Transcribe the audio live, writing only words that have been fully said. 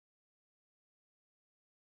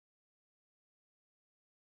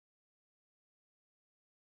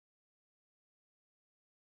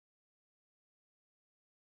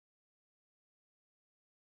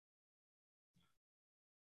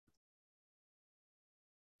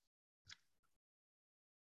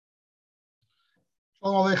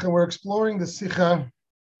Shalom Aleichem. We're exploring the Sikha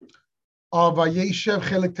of Vayeshev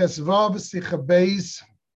Chelik Tesvav, Sikha Beis.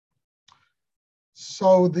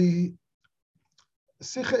 So the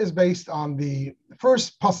Sikha is based on the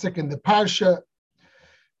first pasuk in the Parsha.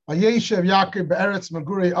 Vayeshev Yaakov be'eretz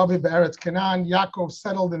Magurei Avi be'eretz Canaan. Yaakov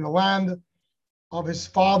settled in the land of his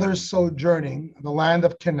father's sojourning, the land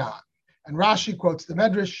of Canaan. And Rashi quotes the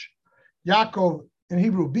Medrash, Yaakov, in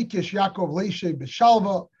Hebrew, Bikish Yaakov Leishe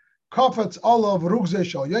B'Shalva, Kafetz Olav Rugze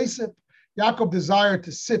Shal Yosef. Yaakov desired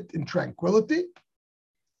to sit in tranquility.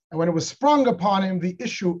 And when it was sprung upon him, the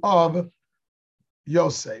issue of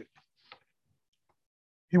Yosef,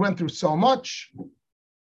 he went through so much.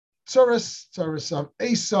 Tzuris of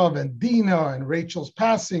Esav and Dinah and Rachel's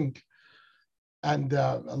passing and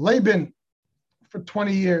Laban for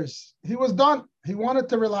 20 years. He was done. He wanted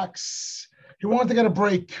to relax. He wanted to get a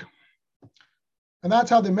break. And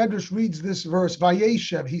that's how the Medrash reads this verse.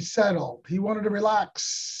 Vayeshev, he settled. He wanted to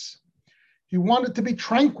relax. He wanted to be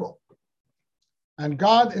tranquil. And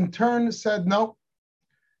God in turn said, no,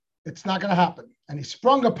 it's not going to happen. And he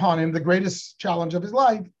sprung upon him the greatest challenge of his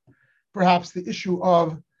life, perhaps the issue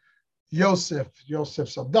of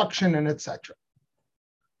Yosef's abduction, and etc.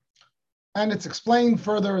 And it's explained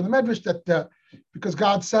further in the Medrash that because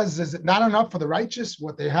God says, is it not enough for the righteous,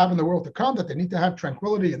 what they have in the world to come, that they need to have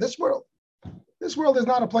tranquility in this world? This world is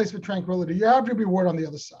not a place for tranquility. You have your reward on the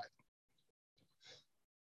other side.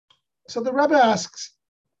 So the Rebbe asks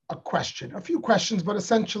a few questions, but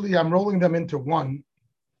essentially I'm rolling them into one.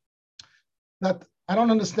 That I don't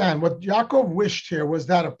understand. What Yaakov wished here, was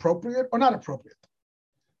that appropriate or not appropriate?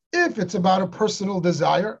 If it's about a personal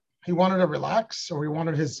desire, he wanted to relax or he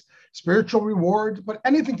wanted his spiritual reward, but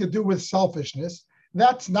anything to do with selfishness,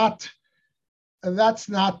 that's not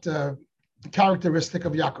characteristic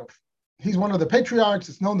of Yaakov. He's one of the patriarchs.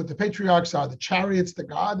 It's known that the patriarchs are the chariots to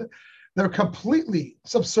God. They're completely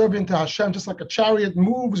subservient to Hashem, just like a chariot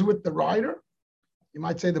moves with the rider. You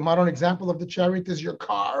might say the modern example of the chariot is your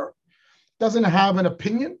car. Doesn't have an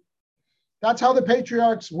opinion. That's how the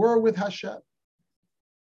patriarchs were with Hashem.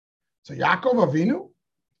 So Yaakov Avinu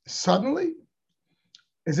suddenly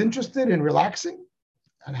is interested in relaxing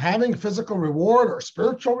and having physical reward or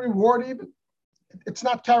spiritual reward even. It's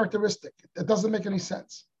not characteristic. It doesn't make any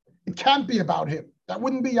sense. It can't be about him. That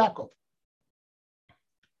wouldn't be Yaakov.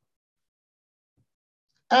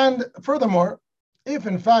 And furthermore, if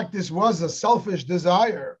in fact this was a selfish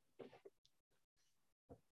desire,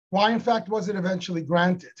 why in fact was it eventually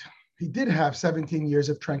granted? He did have 17 years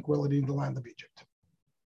of tranquility in the land of Egypt.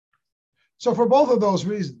 So for both of those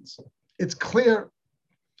reasons, it's clear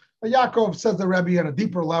that Yaakov, says the Rebbe, on a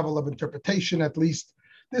deeper level of interpretation at least,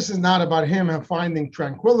 this is not about him finding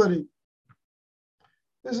tranquility.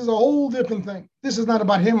 This is a whole different thing. This is not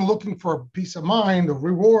about him looking for peace of mind or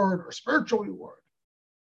reward or spiritual reward.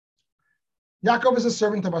 Yaakov is a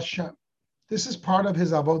servant of Hashem. This is part of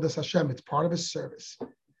his avodas Hashem. It's part of his service.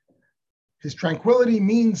 His tranquility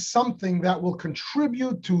means something that will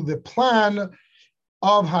contribute to the plan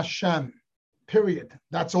of Hashem, period.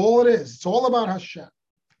 That's all it is. It's all about Hashem.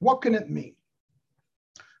 What can it mean?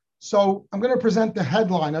 So I'm going to present the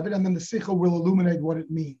headline of it, and then the Sikha will illuminate what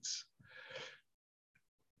it means.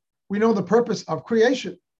 We know the purpose of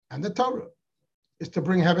creation and the Torah is to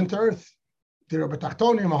bring heaven to earth. Dira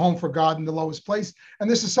b'tachtonim, a home for God in the lowest place. And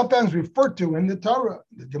this is sometimes referred to in the Torah,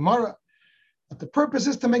 the Gemara. But the purpose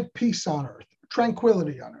is to make peace on earth,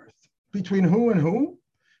 tranquility on earth. Between who and who?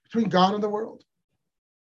 Between God and the world.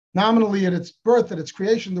 Nominally, at its birth, at its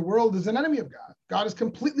creation, the world is an enemy of God. God is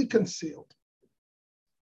completely concealed.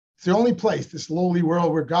 It's the only place, this lowly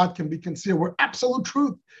world, where God can be concealed, where absolute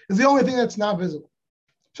truth is the only thing that's not visible.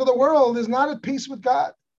 So the world is not at peace with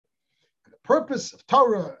God. The purpose of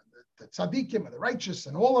Torah, the tzaddikim, and the righteous,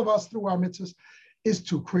 and all of us through our mitzvahs, is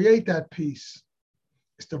to create that peace,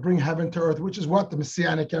 is to bring heaven to earth, which is what the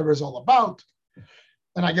Messianic era is all about.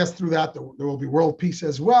 And I guess through that, there will be world peace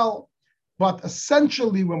as well. But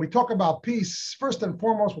essentially, when we talk about peace, first and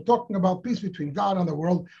foremost, we're talking about peace between God and the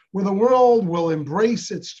world, where the world will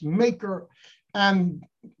embrace its maker, and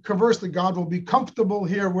conversely, God will be comfortable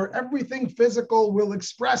here, where everything physical will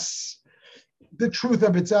express the truth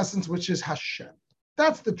of its essence, which is Hashem.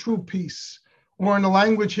 That's the true peace, or in the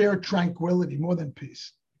language here, tranquility, more than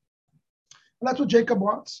peace. And that's what Jacob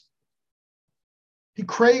wants. He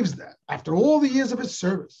craves that after all the years of his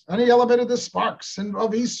service. And he elevated the sparks and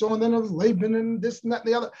of Esau and then of Laban and this and that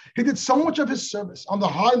and the other. He did so much of his service on the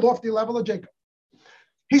high, lofty level of Jacob.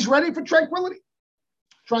 He's ready for tranquility.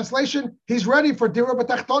 Translation, he's ready for Dira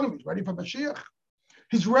b'tachtonim. He's ready for Mashiach.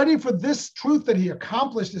 He's ready for this truth that he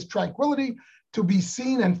accomplished, this tranquility, to be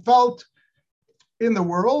seen and felt in the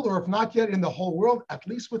world, or if not yet in the whole world, at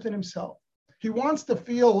least within himself. He wants to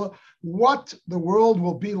feel what the world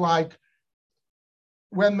will be like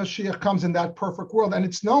when Mashiach comes in that perfect world. And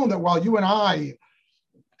it's known that while you and I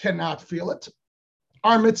cannot feel it,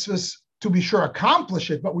 our mitzvahs, to be sure,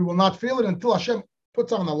 accomplish it, but we will not feel it until Hashem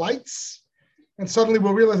puts on the lights. And suddenly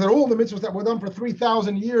we'll realize that all the mitzvahs that were done for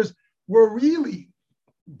 3,000 years were really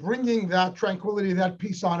bringing that tranquility, that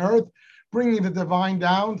peace on earth, bringing the divine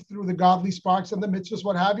down through the godly sparks and the mitzvahs,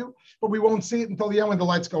 what have you. But we won't see it until the end when the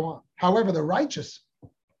lights go on. However, the righteous,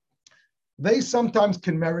 they sometimes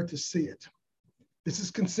can merit to see it. This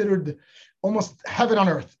is considered almost heaven on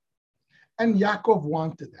earth. And Yaakov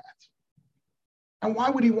wanted that. And why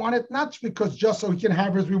would he want it? Not because just so he can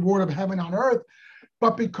have his reward of heaven on earth,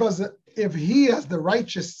 but because if he, as the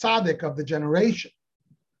righteous tzaddik of the generation,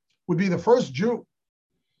 would be the first Jew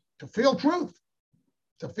to feel truth,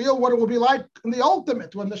 to feel what it will be like in the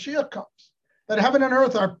ultimate when the Mashiach comes, that heaven and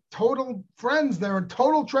earth are total friends, they're in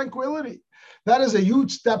total tranquility. That is a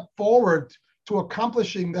huge step forward to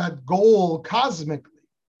accomplishing that goal cosmically,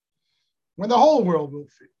 when the whole world will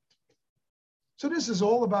feel it. So this is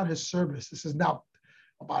all about his service. This is not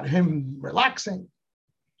about him relaxing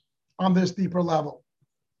on this deeper level.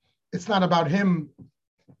 It's not about him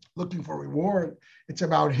looking for reward. It's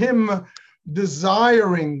about him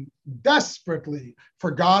desiring desperately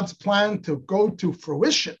for God's plan to go to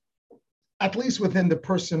fruition, at least within the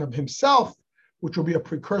person of himself, which will be a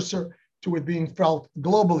precursor to it being felt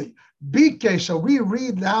globally. Bikesh, so we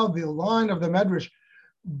read now the line of the Medrash,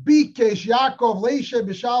 Bikesh Yaakov Leisha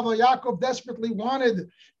B'Shalva. Yaakov desperately wanted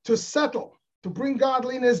to settle, to bring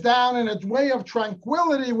godliness down in a way of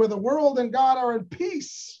tranquility where the world and God are in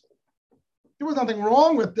peace. There was nothing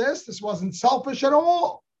wrong with this. This wasn't selfish at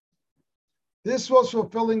all. This was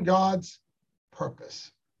fulfilling God's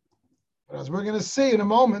purpose. But as we're going to see in a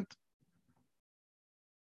moment,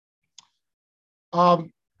 a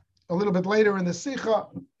little bit later in the Sikha,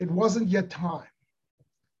 it wasn't yet time.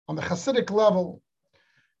 On the Hasidic level,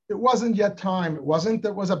 it wasn't yet time. It was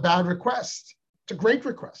a bad request. It's a great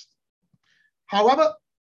request. However,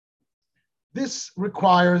 this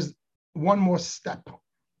requires one more step.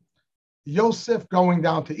 Yosef going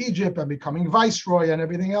down to Egypt and becoming viceroy and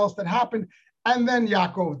everything else that happened. And then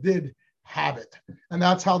Yaakov did have it. And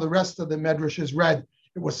that's how the rest of the Medrash is read.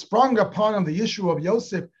 It was sprung upon him, the issue of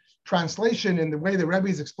Yosef. Translation in the way the Rebbe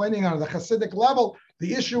is explaining on the Hasidic level,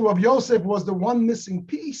 the issue of Yosef was the one missing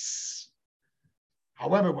piece.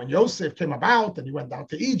 However, when Yosef came about and he went down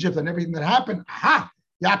to Egypt and everything that happened,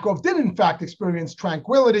 Yaakov did in fact experience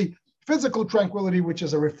tranquility, physical tranquility, which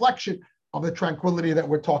is a reflection of the tranquility that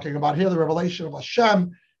we're talking about here, the revelation of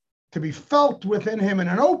Hashem, to be felt within him in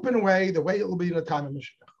an open way, the way it will be in the time of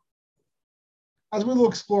Mashiach. As we will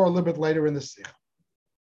explore a little bit later in the Sikh.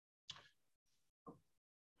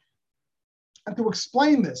 And to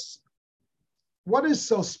explain this, what is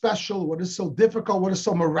so special, what is so difficult, what is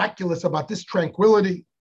so miraculous about this tranquility?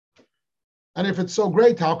 And if it's so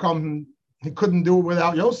great, how come he couldn't do it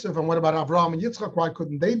without Yosef? And what about Avraham and Yitzchak? Why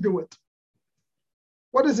couldn't they do it?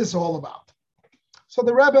 What is this all about? So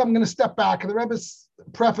the Rebbe, I'm going to step back, and the Rebbe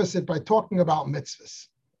preface it by talking about mitzvahs.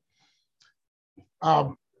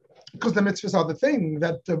 Because the mitzvahs are the thing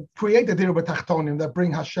that create the Dirubah Tachtonim, that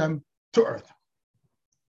bring Hashem to earth.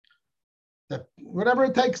 That whatever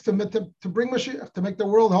it takes to bring Mashiach, to make the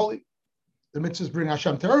world holy. The mitzvahs bring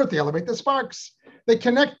Hashem to earth, they elevate the sparks, they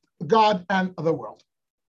connect God and the world.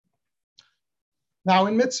 Now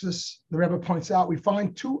in mitzvahs, the Rebbe points out, we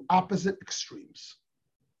find two opposite extremes.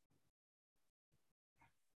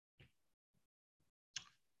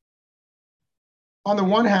 On the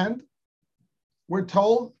one hand, we're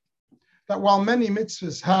told that while many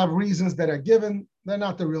mitzvahs have reasons that are given, they're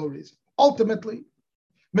not the real reason. Ultimately,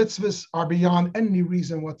 mitzvahs are beyond any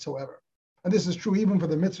reason whatsoever. And this is true even for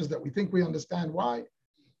the mitzvahs that we think we understand why.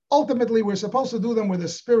 Ultimately, we're supposed to do them with a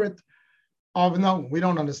spirit of, no, we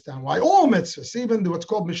don't understand why. All mitzvahs, even what's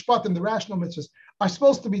called mishpatim, the rational mitzvahs, are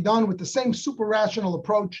supposed to be done with the same super rational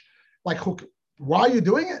approach like chukim. Why are you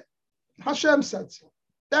doing it? Hashem said so.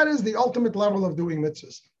 That is the ultimate level of doing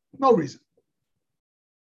mitzvahs. No reason.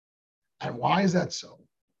 And why is that so?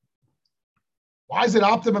 Why is it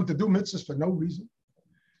optimum to do mitzvahs for no reason?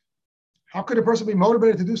 How could a person be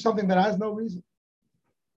motivated to do something that has no reason?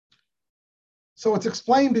 So it's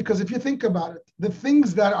explained because if you think about it, the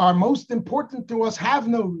things that are most important to us have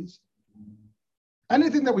no reason.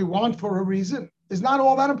 Anything that we want for a reason is not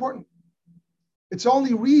all that important. It's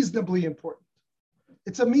only reasonably important.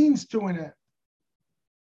 It's a means to an end.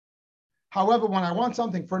 However, when I want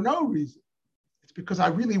something for no reason, it's because I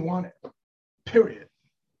really want it, period.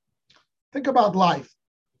 Think about life.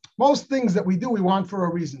 Most things that we do, we want for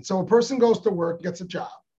a reason. So a person goes to work, gets a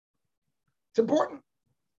job. It's important,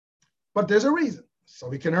 but there's a reason.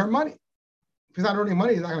 So he can earn money. If he's not earning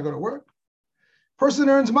money, he's not going to go to work. Person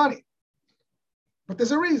earns money, but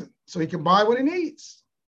there's a reason. So he can buy what he needs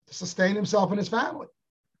to sustain himself and his family.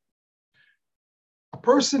 A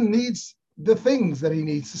person needs the things that he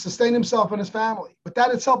needs to sustain himself and his family, but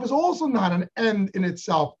that itself is also not an end in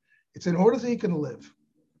itself. It's in order that he can live,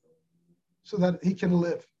 so that he can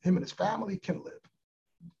live, him and his family can live.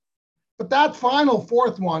 But that final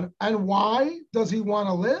fourth one, and why does he want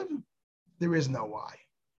to live? There is no why.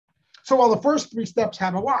 So while the first three steps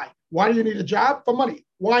have a why. Why do you need a job? For money.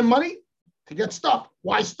 Why money? To get stuff.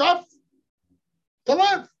 Why stuff? To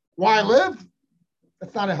live. Why live?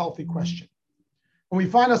 That's not a healthy question. When we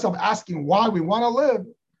find ourselves asking why we want to live,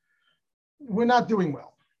 we're not doing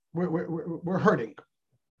well. We're hurting.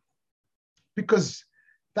 Because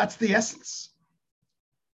that's the essence.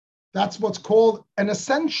 That's what's called an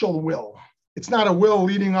essential will. It's not a will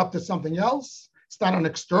leading up to something else. It's not an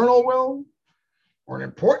external will or an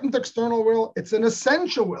important external will. It's an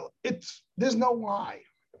essential will. There's no why.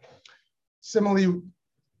 Similarly,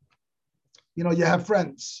 you have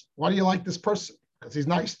friends. Why do you like this person? Because he's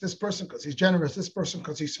nice. This person, because he's generous. This person,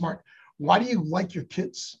 because he's smart. Why do you like your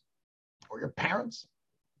kids or your parents?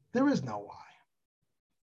 There is no why.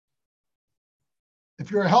 If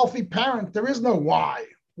you're a healthy parent, there is no why.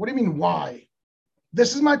 What do you mean why?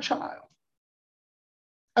 This is my child.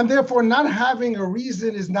 And therefore, not having a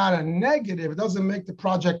reason is not a negative. It doesn't make the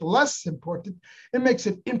project less important. It makes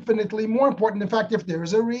it infinitely more important. In fact, if there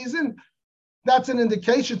is a reason, that's an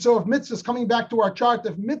indication. So if mitzvahs, coming back to our chart,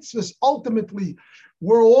 if mitzvahs ultimately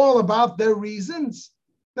were all about their reasons,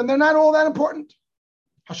 then they're not all that important.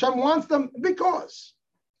 Hashem wants them because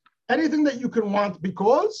anything that you can want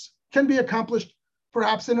because can be accomplished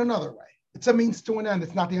perhaps in another way. It's a means to an end.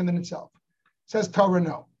 It's not the end in itself. Says Torah,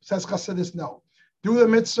 no. Says Chassidus, no. Do the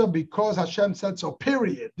mitzvah because Hashem said so,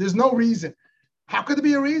 period. There's no reason. How could there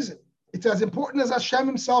be a reason? It's as important as Hashem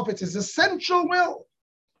himself. It's his essential will.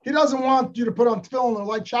 He doesn't want you to put on tefillin or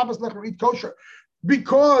light Shabbos or eat kosher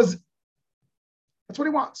because that's what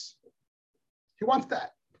he wants. He wants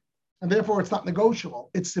that. And therefore, it's not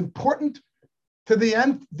negotiable. It's important to the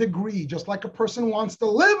nth degree, just like a person wants to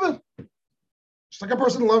live, just like a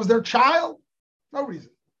person loves their child. No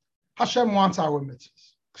reason. Hashem wants our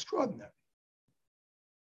mitzvahs. Extraordinary.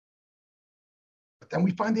 But then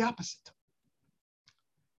we find the opposite.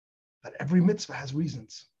 That every mitzvah has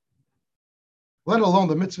reasons. Let alone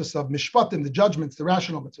the mitzvahs of mishpatim, the judgments, the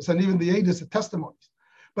rational mitzvahs, and even the edus, the testimonies.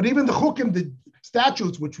 But even the chukim, the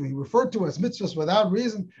statutes, which we refer to as mitzvahs without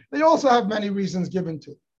reason, they also have many reasons given to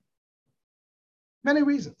them. Many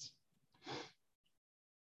reasons.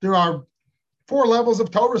 There are 4 levels of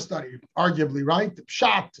Torah study, arguably, right? The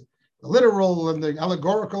pshat, the literal, and the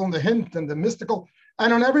allegorical, and the hint, and the mystical.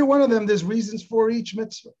 And on every one of them, there's reasons for each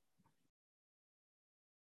mitzvah.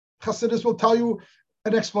 Chassidus will tell you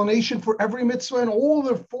an explanation for every mitzvah in all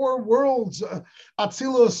the 4 worlds,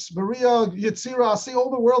 Atzilus, Beria, Yetzirah, see all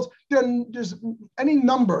the worlds. There's any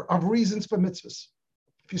number of reasons for mitzvahs.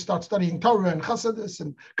 If you start studying Torah and Chassidus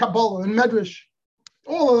and Kabbalah and Medrash,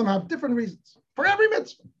 all of them have different reasons for every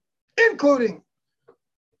mitzvah, including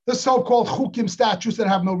the so-called chukim, statutes that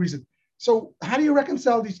have no reason. So how do you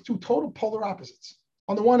reconcile these 2 total polar opposites?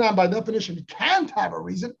 On the one hand, by definition, it can't have a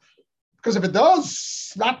reason, because if it does,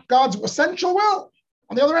 it's not God's essential will.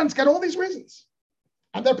 On the other hand, it's got all these reasons.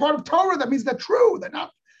 And they're part of Torah. That means they're true. They're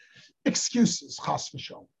not excuses, chas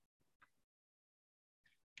v'shalom.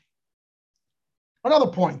 Another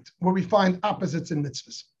point where we find opposites in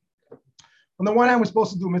mitzvahs. On the one hand, we're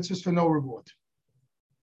supposed to do mitzvahs for no reward.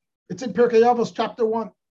 It's in Pirkei Avos, chapter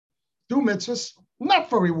 1. Do mitzvahs not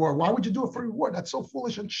for reward. Why would you do it for reward? That's so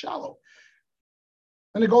foolish and shallow.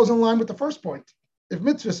 And it goes in line with the first point. If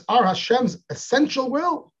mitzvahs are Hashem's essential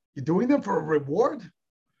will, you're doing them for a reward?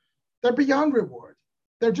 They're beyond reward.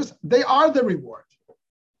 They are the reward.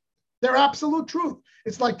 They're absolute truth.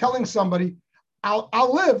 It's like telling somebody,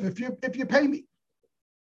 I'll live if you pay me.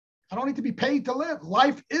 I don't need to be paid to live.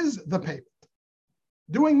 Life is the payment.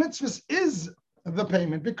 Doing mitzvahs is the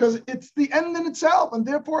payment because it's the end in itself. And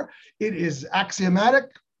therefore, it is axiomatic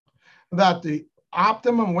that the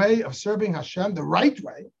optimum way of serving Hashem, the right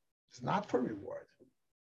way, is not for reward.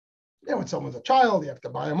 When someone's a child, you have to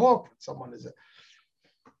buy them off. When someone is at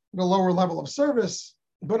a lower level of service.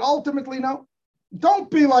 But ultimately, no.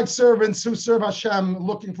 Don't be like servants who serve Hashem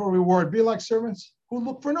looking for reward. Be like servants who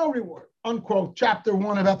look for no reward. Unquote, chapter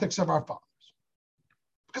 1 of Ethics of Our Fathers.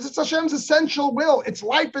 Because it's Hashem's essential will. It's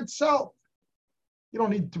life itself. You don't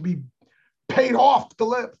need to be paid off to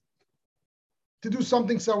live. to do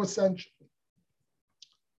something so essential.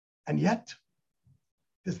 And yet,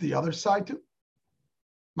 there's the other side too.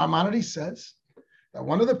 Maimonides says that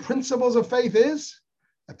one of the principles of faith is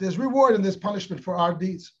that there's reward and there's punishment for our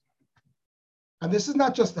deeds. And this is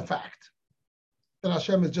not just the fact that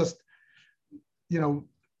Hashem is just,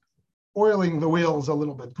 oiling the wheels a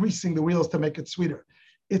little bit, greasing the wheels to make it sweeter.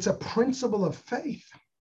 It's a principle of faith.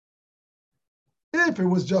 If it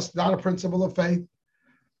was just not a principle of faith,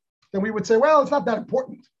 then we would say, well, it's not that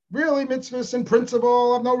important. Really, mitzvahs in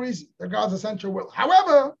principle have no reason. They're God's essential will.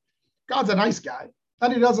 However, God's a nice guy,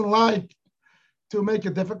 and he doesn't like to make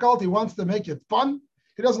it difficult. He wants to make it fun.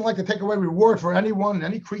 He doesn't like to take away reward for anyone and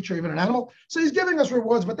any creature, even an animal. So he's giving us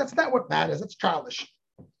rewards, but that's not what matters. It's childish.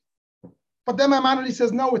 But then Maimonides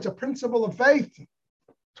says, no, it's a principle of faith.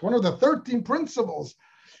 It's one of the 13 principles,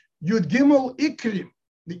 Yud Gimel Ikrim,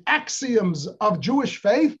 the axioms of Jewish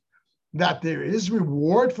faith, that there is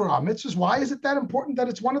reward for our mitzvahs. Why is it that important that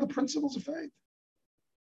it's one of the principles of faith?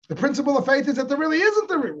 The principle of faith is that there really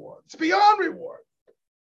isn't a reward. It's beyond reward.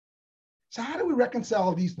 So how do we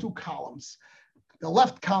reconcile these two columns, the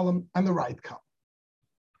left column and the right column?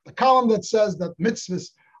 The column that says that mitzvahs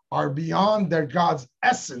are beyond their God's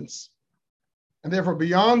essence, and therefore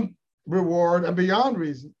beyond reward and beyond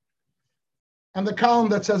reason. And the column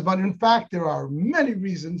that says, but in fact, there are many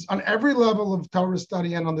reasons on every level of Torah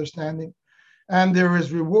study and understanding, and there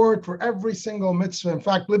is reward for every single mitzvah. In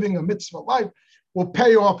fact, living a mitzvah life will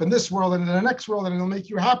pay off in this world and in the next world, and it'll make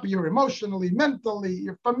you happier emotionally, mentally,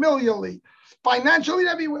 familially, financially, in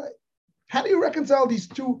every way. How do you reconcile these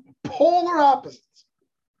two polar opposites?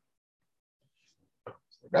 The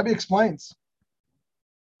Rebbe explains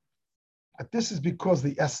that this is because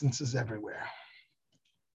the essence is everywhere.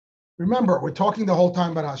 Remember, we're talking the whole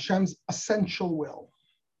time about Hashem's essential will.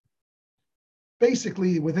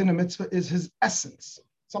 Basically, within a mitzvah is his essence,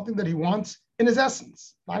 something that he wants in his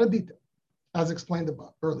essence, not a detail, as explained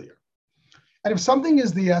above earlier. And if something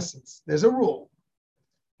is the essence, there's a rule.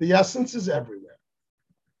 The essence is everywhere.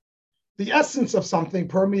 The essence of something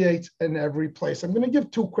permeates in every place. I'm going to give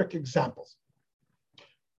two quick examples.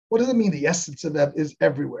 What does it mean the essence of that is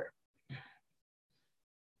everywhere?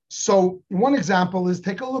 So one example is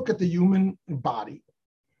take a look at the human body.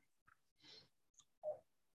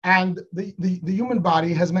 And the human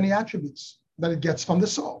body has many attributes that it gets from the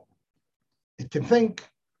soul. It can think,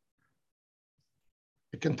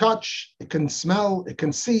 it can touch, it can smell, it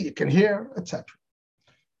can see, it can hear, etc.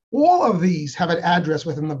 All of these have an address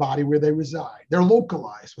within the body where they reside. They're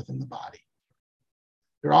localized within the body.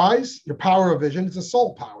 Your eyes, your power of vision, it's a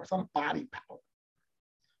soul power. It's not a body power.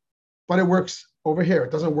 But it works over here.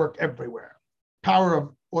 It doesn't work everywhere. Power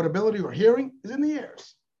of audibility or hearing is in the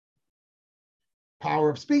ears. Power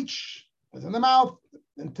of speech is in the mouth,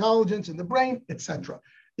 intelligence in the brain, etc.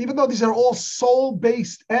 Even though these are all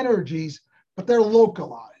soul-based energies, but they're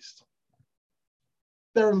localized.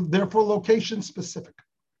 They're therefore location-specific.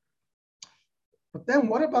 But then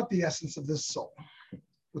what about the essence of this soul?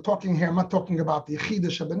 We're talking here, I'm not talking about the Yechidah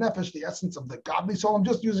Shebenefesh, the essence of the godly soul. I'm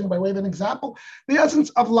just using by way of an example, the essence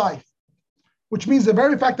of life, which means the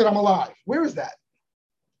very fact that I'm alive. Where is that?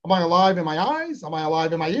 Am I alive in my eyes? Am I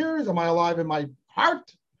alive in my ears? Am I alive in my heart?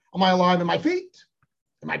 Am I alive in my feet?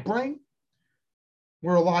 In my brain?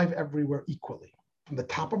 We're alive everywhere equally, from the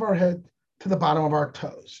top of our head to the bottom of our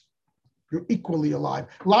toes. You're equally alive.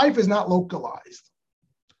 Life is not localized.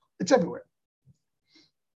 It's everywhere.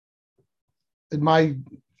 In my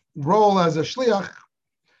role as a shliach,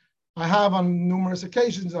 I have on numerous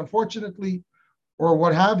occasions, unfortunately, or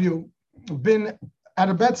what have you, been at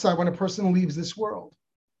a bedside when a person leaves this world.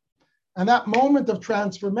 And that moment of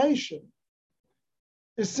transformation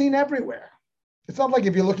is seen everywhere. It's not like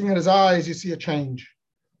if you're looking at his eyes, you see a change.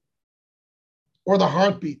 Or the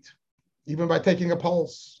heartbeat, even by taking a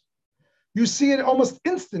pulse. You see it almost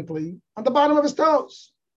instantly on the bottom of his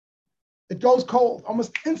toes. It goes cold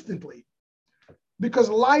almost instantly. Because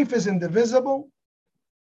life is indivisible,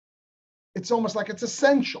 it's almost like it's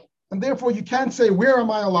essential. And therefore you can't say, where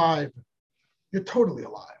am I alive? You're totally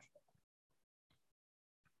alive.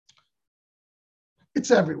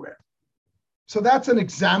 It's everywhere. So that's an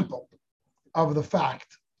example of the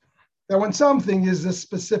fact that when something is a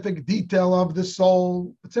specific detail of the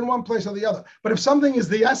soul, it's in one place or the other. But if something is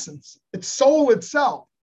the essence, it's soul itself.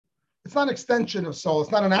 It's not an extension of soul.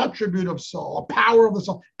 It's not an attribute of soul, a power of the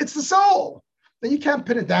soul. It's the soul. Then you can't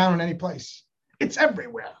pin it down in any place. It's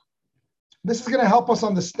everywhere. This is going to help us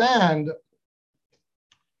understand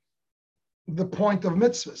the point of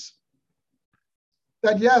mitzvahs.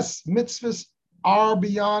 That yes, mitzvahs are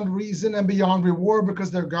beyond reason and beyond reward because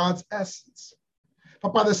they're God's essence.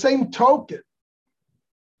 But by the same token,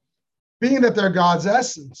 being that they're God's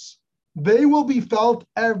essence, they will be felt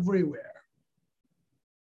everywhere.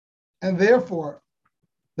 And therefore,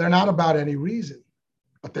 they're not about any reason,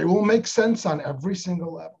 but they will make sense on every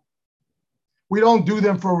single level. We don't do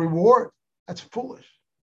them for reward. That's foolish.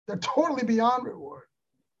 They're totally beyond reward.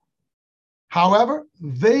 However,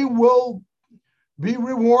 they will be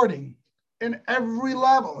rewarding in every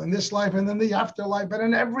level, in this life and in the afterlife, and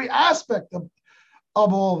in every aspect of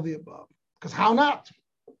all of the above. Because how not?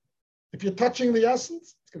 If you're touching the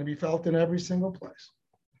essence, it's going to be felt in every single place.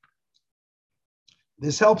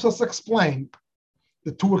 This helps us explain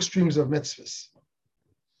the two extremes of mitzvahs.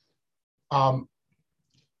 And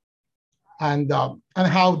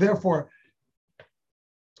how, therefore,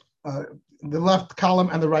 the left column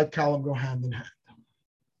and the right column go hand in hand.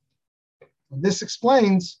 And this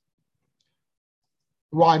explains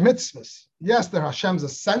why mitzvahs, yes, they're Hashem's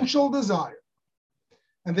essential desire,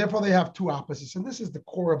 and therefore they have two opposites. And this is the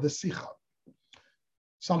core of the Sikha.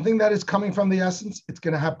 Something that is coming from the essence, it's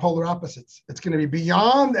going to have polar opposites. It's going to be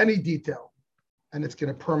beyond any detail, and it's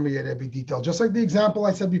going to permeate every detail. Just like the example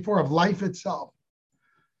I said before of life itself.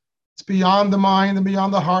 It's beyond the mind and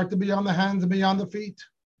beyond the heart and beyond the hands and beyond the feet.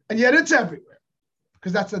 And yet it's everywhere,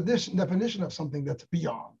 because that's the definition of something that's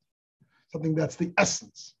beyond, something that's the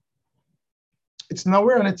essence. It's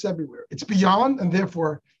nowhere and it's everywhere. It's beyond, and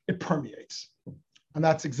therefore it permeates. And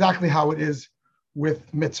that's exactly how it is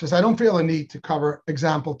with mitzvahs. I don't feel a need to cover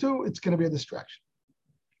example 2. It's going to be a distraction.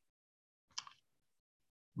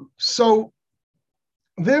 So,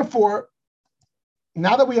 therefore,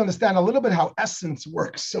 now that we understand a little bit how essence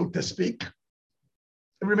works, so to speak,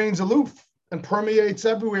 it remains aloof and permeates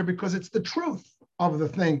everywhere because it's the truth of the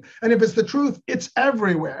thing. And if it's the truth, it's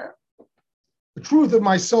everywhere. The truth of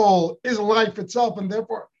my soul is life itself, and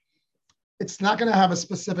therefore it's not going to have a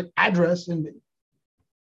specific address in me.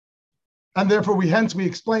 And therefore we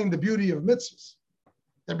explain the beauty of mitzvahs.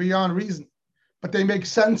 They're beyond reason, but they make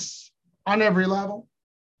sense on every level.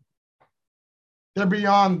 They're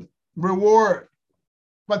beyond reward,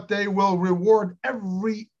 but they will reward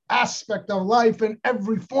every aspect of life and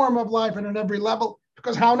every form of life and in every level,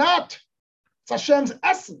 because how not? It's Hashem's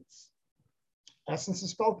essence. Essence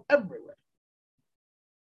is felt everywhere.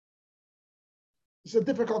 It's a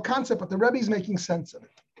difficult concept, but the Rebbe is making sense of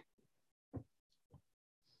it.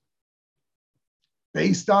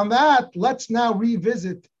 Based on that, let's now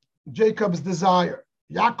revisit Jacob's desire,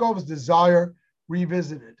 Yaakov's desire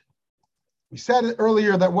revisited. We said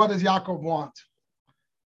earlier that what does Yaakov want?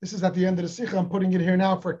 This is at the end of the Sikha. I'm putting it here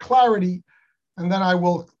now for clarity, and then I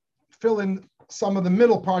will fill in some of the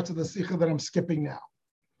middle parts of the Sikha that I'm skipping now.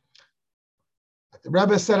 The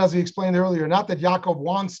Rebbe said, as we explained earlier, not that Yaakov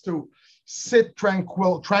wants to sit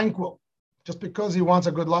tranquil, just because he wants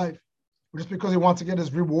a good life, or just because he wants to get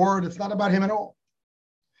his reward. It's not about him at all.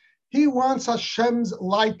 He wants Hashem's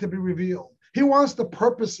light to be revealed. He wants the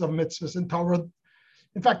purpose of mitzvahs and Torah.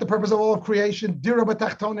 In fact, the purpose of all of creation, Dira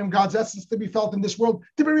B'Tachtonim, God's essence to be felt in this world,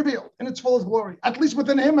 to be revealed in its fullest glory, at least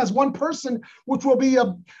within him as one person, which will be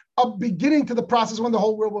a beginning to the process when the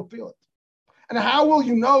whole world will feel it. And how will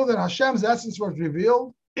you know that Hashem's essence was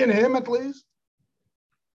revealed, in him at least,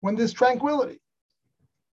 when there's tranquility?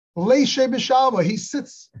 Leishe b'shalva, he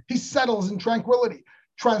sits, he settles in tranquility.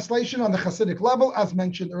 Translation on the Hasidic level, as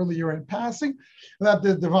mentioned earlier in passing, that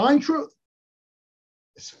the divine truth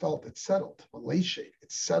is felt, it's settled. Leishe,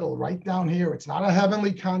 it's settled right down here. It's not a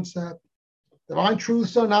heavenly concept. Divine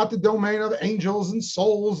truths are not the domain of angels and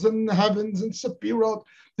souls and heavens and Sephirot.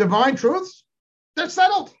 Divine truths, they're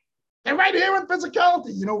settled. They're right here in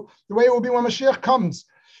physicality. You know, the way it will be when Mashiach comes.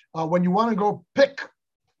 When you want to go pick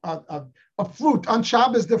a fruit on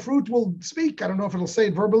Shabbos, the fruit will speak. I don't know if it'll say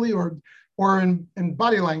it verbally or in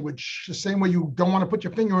body language, the same way you don't want to put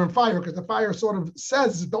your finger in fire because the fire sort of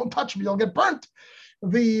says, don't touch me, you'll get burnt.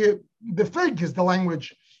 The fig is the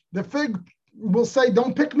language. The fig will say,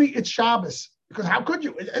 don't pick me, it's Shabbos. Because how could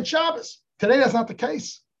you? It's Shabbos. Today, that's not the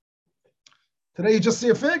case. Today, you just see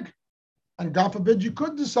a fig. And God forbid you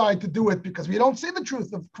could decide to do it because we don't see the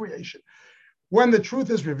truth of creation. When the truth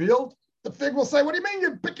is revealed, the fig will say, what do you mean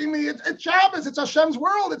you're picking me? It's Shabbos. It's Hashem's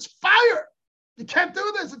world. It's fire. You can't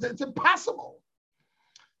do this. It's impossible.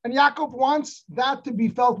 And Yaakov wants that to be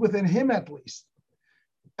felt within him at least.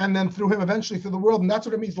 And then through him, eventually through the world. And that's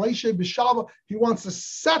what it means. Leishe b'shalva. He wants to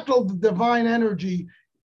settle the divine energy,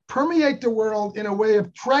 permeate the world in a way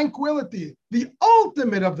of tranquility, the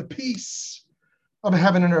ultimate of the peace of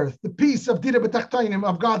heaven and earth, the peace of Dira B'Tachtonim,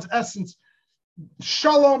 of God's essence.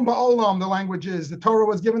 Shalom ba'olam, the language is. The Torah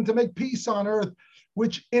was given to make peace on earth,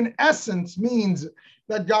 which in essence means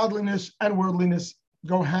that godliness and worldliness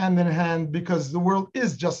go hand in hand because the world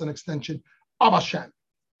is just an extension of Hashem.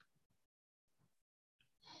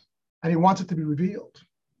 and he wants it to be revealed.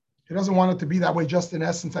 He doesn't want it to be that way just in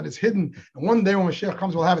essence, that it's hidden. And one day when Mashiach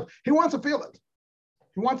comes, we'll have it. He wants to feel it.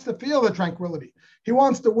 He wants to feel the tranquility. He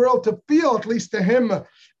wants the world to feel, at least to him,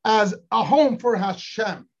 as a home for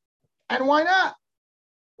Hashem. And why not?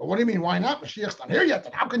 Well, what do you mean, why not? Mashiach's not here yet.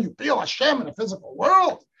 Then how can you feel Hashem in a physical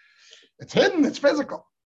world? It's hidden, it's physical.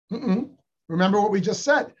 Remember what we just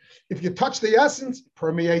said. If you touch the essence, it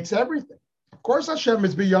permeates everything. Of course, Hashem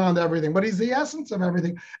is beyond everything, but he's the essence of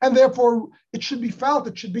everything. And therefore, it should be felt,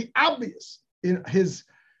 it should be obvious in his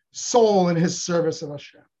soul and his service of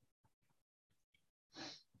Hashem.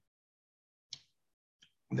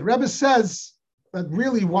 The Rebbe says that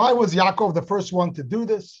really, why was Yaakov the first one to do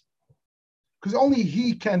this? Because only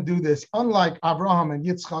he can do this. Unlike Abraham and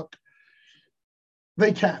Yitzchak,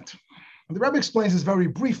 they can't. And the Rebbe explains this very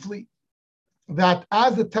briefly, that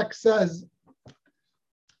as the text says,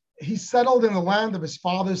 he settled in the land of his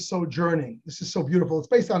father's sojourning. This is so beautiful. It's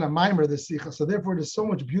based on a mimer, this Sikha. So therefore, there's so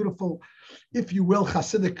much beautiful, if you will,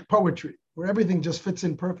 Hasidic poetry, where everything just fits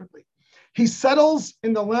in perfectly. He settles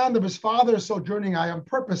in the land of his father's sojourning. I, on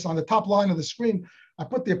purpose, on the top line of the screen, I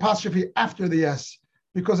put the apostrophe after the S,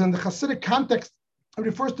 because in the Hasidic context, it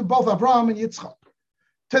refers to both Abraham and Yitzchak.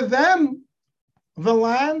 To them, the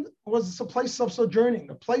land was a place of sojourning,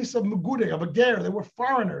 a place of Megudeh, of a ger. They were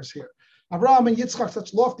foreigners here. Abraham and Yitzchak,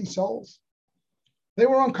 such lofty souls, they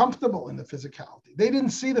were uncomfortable in the physicality. They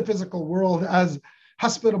didn't see the physical world as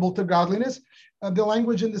hospitable to godliness. The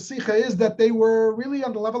language in the Sikha is that they were really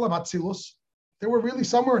on the level of Atzilus. They were really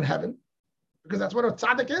somewhere in heaven, because that's what a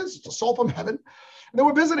tzaddik is. It's a soul from heaven. And they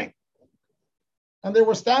were visiting. And they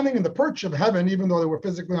were standing in the perch of heaven, even though they were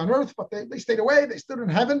physically on earth, but they stayed away, they stood in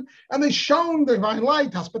heaven, and they shone divine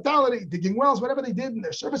light, hospitality, digging wells, whatever they did in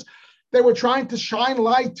their service. They were trying to shine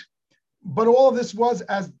light, but all of this was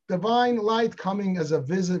as divine light coming as a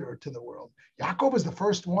visitor to the world. Yaakov is the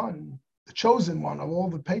first one, the chosen one of all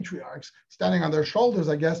the patriarchs, standing on their shoulders,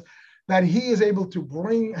 I guess, that he is able to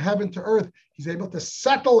bring heaven to earth. He's able to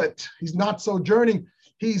settle it. He's not sojourning.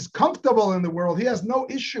 He's comfortable in the world. He has no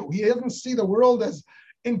issue. He doesn't see the world as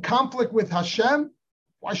in conflict with Hashem.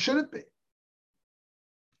 Why should it be?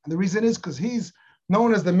 And the reason is because he's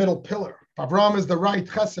known as the middle pillar. Avraham is the right,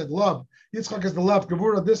 chesed, love. Yitzchak is the left,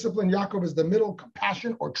 gevurah, discipline. Yaakov is the middle,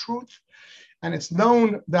 compassion or truth. And it's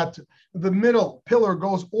known that the middle pillar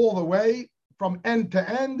goes all the way from end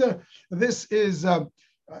to end. This is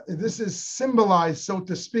symbolized, so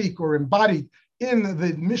to speak, or embodied in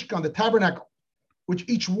the Mishkan, the tabernacle, which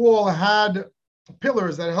each wall had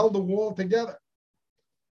pillars that held the wall together.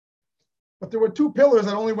 But there were two pillars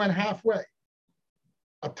that only went halfway.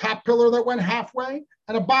 A top pillar that went halfway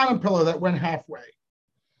and a bottom pillar that went halfway.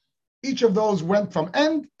 Each of those went from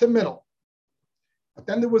end to middle. But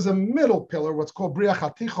then there was a middle pillar, what's called Briach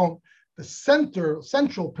HaTichon, the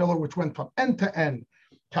central pillar, which went from end to end.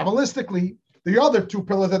 Kabbalistically, the other two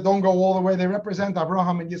pillars that don't go all the way, they represent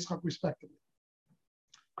Abraham and Yitzchak respectively.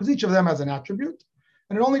 Because each of them has an attribute,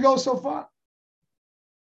 and it only goes so far.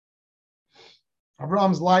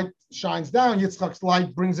 Abraham's light shines down, Yitzchak's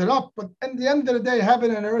light brings it up, but at the end of the day,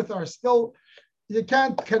 heaven and earth are still, you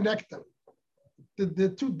can't connect them. They're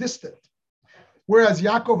too distant. Whereas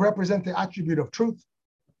Yaakov represents the attribute of truth.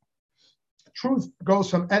 Truth goes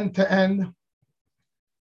from end to end.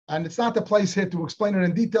 And it's not the place here to explain it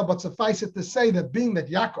in detail, but suffice it to say that being that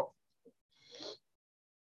Yaakov,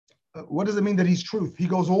 what does it mean that he's truth? He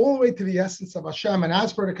goes all the way to the essence of Hashem. And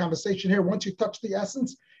as per the conversation here, once you touch the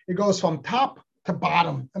essence, it goes from top to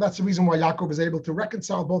bottom. And that's the reason why Yaakov is able to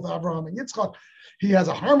reconcile both Abraham and Yitzchak. He has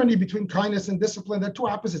a harmony between kindness and discipline. They're two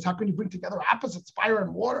opposites. How can you bring together opposites, fire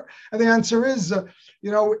and water? And the answer is,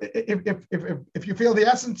 if you feel the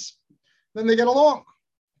essence, then they get along.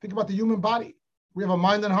 Think about the human body. We have a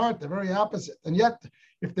mind and heart. They're very opposite. And yet,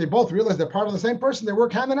 if they both realize they're part of the same person, they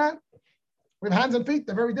work hand in hand. We have hands and feet.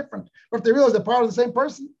 They're very different. But if they realize they're part of the same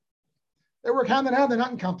person, they work hand in hand. They're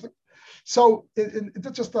not in conflict. So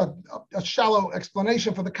it's just a shallow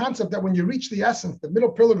explanation for the concept that when you reach the essence, the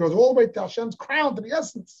middle pillar goes all the way to Hashem's crown, to the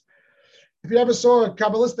essence. If you ever saw a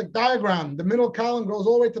Kabbalistic diagram, the middle column goes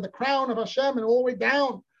all the way to the crown of Hashem and all the way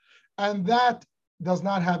down. And that does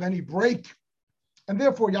not have any break. And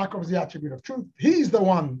therefore, Yaakov is the attribute of truth. He's the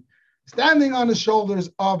one standing on the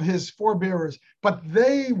shoulders of his forebearers. But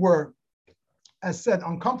they were, as said,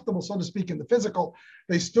 uncomfortable, so to speak, in the physical.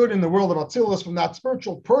 They stood in the world of Atzilus from that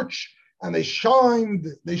spiritual perch, and they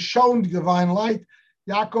shone divine light.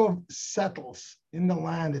 Yaakov settles in the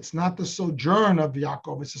land. It's not the sojourn of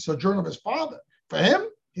Yaakov, it's the sojourn of his father. For him,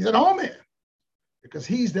 he's at home here because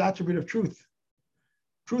he's the attribute of truth.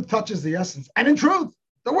 Truth touches the essence. And in truth,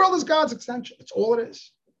 the world is God's extension. It's all it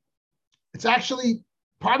is. It's actually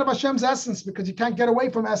part of Hashem's essence, because you can't get away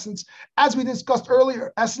from essence. As we discussed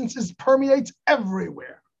earlier, essence permeates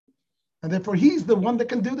everywhere. And therefore, he's the one that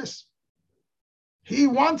can do this. He's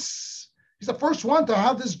the first one to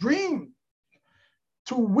have this dream,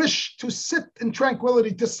 to wish to sit in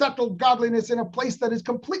tranquility, to settle godliness in a place that is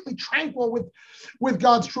completely tranquil with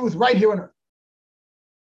God's truth right here on earth.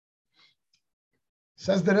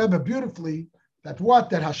 Says the Rebbe beautifully that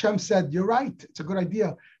Hashem said, you're right, it's a good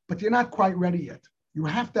idea, but you're not quite ready yet. You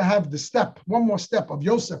have to have one more step of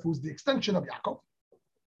Yosef, who's the extension of Yaakov.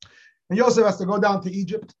 And Yosef has to go down to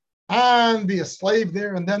Egypt and be a slave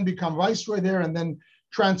there, and then become viceroy there, and then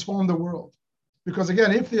transform the world. Because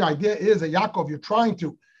again, if the idea is that Yaakov, you're trying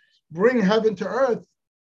to bring heaven to earth,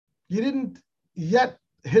 you didn't yet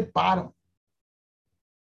hit bottom.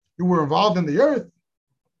 You were involved in the earth.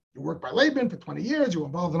 You worked by Laban for 20 years. You were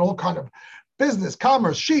involved in all kind of business,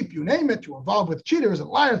 commerce, sheep, you name it. You were involved with cheaters and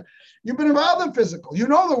liars. You've been involved in physical. You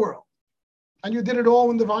know the world. And you did it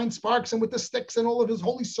all in divine sparks and with the sticks and all of his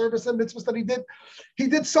holy service and mitzvahs that he did. He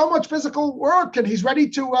did so much physical work, and he's ready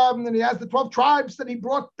to, and he has the 12 tribes that he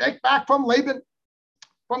brought back from Laban,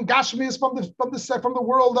 from Gashmias, from the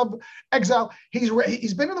world of exile.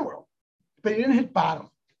 He's been in the world, but he didn't hit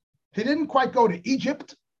bottom. He didn't quite go to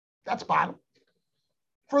Egypt. That's bottom.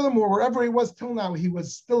 Furthermore, wherever he was till now, he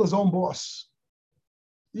was still his own boss,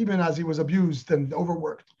 even as he was abused and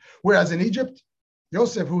overworked. Whereas in Egypt,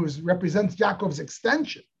 Yosef, who represents Yaakov's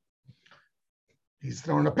extension, he's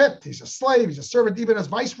thrown in a pit, he's a slave, he's a servant, even as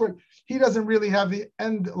viceroy. He doesn't really have the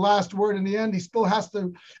last word in the end. He still has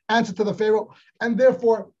to answer to the Pharaoh. And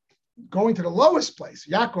therefore, going to the lowest place,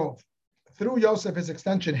 Yaakov, through Yosef, his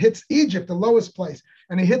extension, hits Egypt, the lowest place,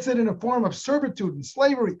 and he hits it in a form of servitude and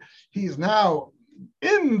slavery. He is now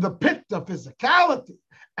in the pit of physicality,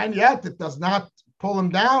 and yet it does not pull him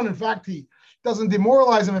down. In fact, he doesn't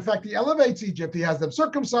demoralize him. In fact, he elevates Egypt. He has them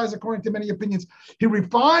circumcised, according to many opinions. He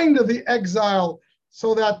refined the exile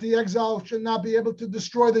so that the exile should not be able to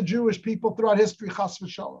destroy the Jewish people throughout history, chas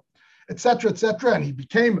v'shalom, etc., etc. And he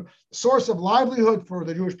became a source of livelihood for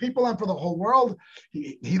the Jewish people and for the whole world.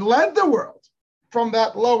 He led the world from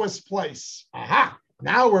that lowest place. Aha!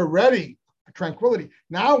 Now we're ready for tranquility.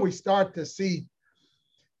 Now we start to see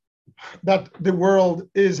that the world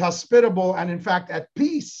is hospitable and, in fact, at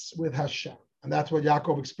peace with Hashem. And that's what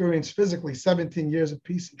Yaakov experienced physically, 17 years of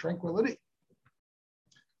peace and tranquility,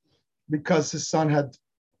 because his son had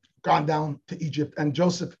gone down to Egypt, and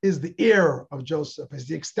Joseph is the heir of Joseph, is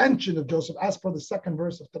the extension of Joseph, as per the second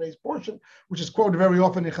verse of today's portion, which is quoted very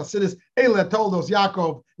often in Chassidus. Eile toldos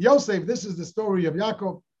Yaakov Yosef. This is the story of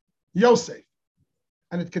Yaakov, Yosef.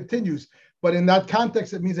 And it continues. But in that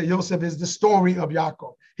context, it means that Yosef is the story of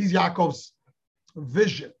Yaakov. He's Yaakov's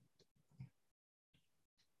vision.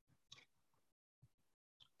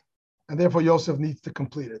 And therefore, Yosef needs to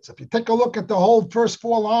complete it. So if you take a look at the whole first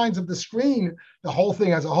 4 lines of the screen, the whole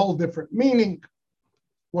thing has a whole different meaning,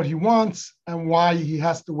 what he wants and why he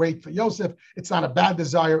has to wait for Yosef. It's not a bad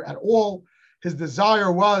desire at all. His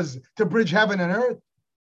desire was to bridge heaven and earth.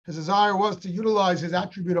 His desire was to utilize his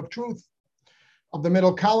attribute of truth, of the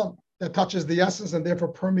middle column that touches the essence and therefore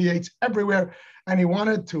permeates everywhere. And he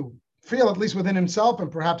wanted to feel, at least within himself,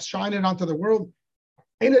 and perhaps shine it onto the world.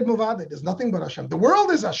 Eined Muvade, there's nothing but Hashem. The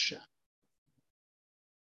world is Hashem,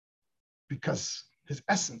 because his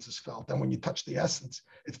essence is felt. And when you touch the essence,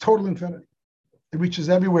 it's total infinity. It reaches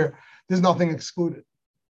everywhere. There's nothing excluded.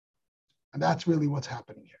 And that's really what's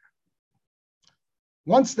happening here.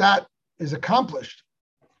 Once that is accomplished,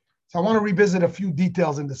 so I want to revisit a few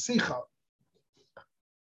details in the Sikha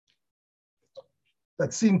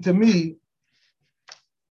that seem to me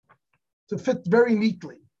to fit very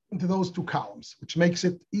neatly into those 2 columns, which makes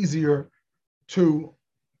it easier to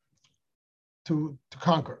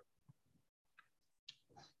conquer.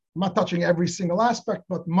 I'm not touching every single aspect,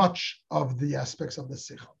 but much of the aspects of the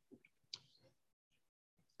Sikha.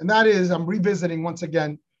 And that is, I'm revisiting once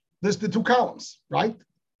again, there's the 2 columns, right?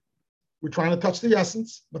 We're trying to touch the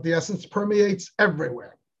essence, but the essence permeates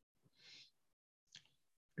everywhere.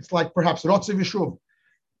 It's like perhaps Rotzev Yishuv,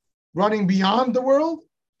 running beyond the world,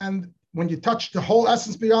 and when you touch the whole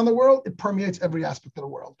essence beyond the world, it permeates every aspect of the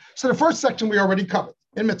world. So the first section we already covered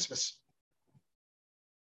in mitzvahs.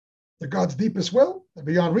 They're God's deepest will, they're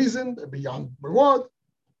beyond reason, they're beyond reward,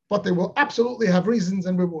 but they will absolutely have reasons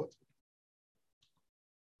and reward.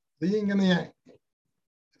 The yin and the yang.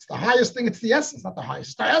 It's the highest thing, it's the essence, not the highest,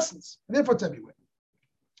 it's the essence. And therefore it's everywhere,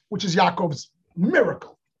 which is Yaakov's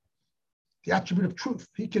miracle, the attribute of truth.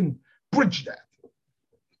 He can bridge that.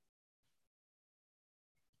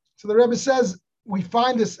 So the Rebbe says, we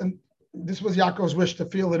find this, and this was Yaakov's wish to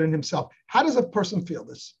feel it in himself. How does a person feel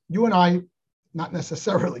this? You and I not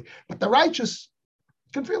necessarily, but the righteous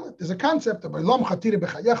can feel it. There's a concept of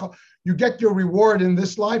you get your reward in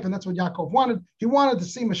this life, and that's what Yaakov wanted. He wanted to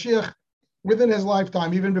see Mashiach within his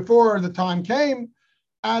lifetime, even before the time came,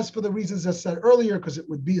 as for the reasons I said earlier, because it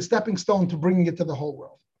would be a stepping stone to bringing it to the whole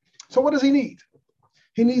world. So what does he need?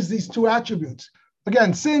 He needs these two attributes.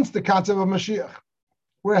 Again, since the concept of Mashiach,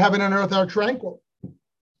 where heaven and earth are tranquil,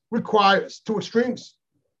 requires two extremes.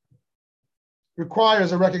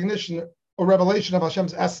 Requires a recognition or revelation of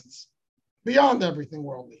Hashem's essence beyond everything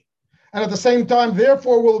worldly. And at the same time,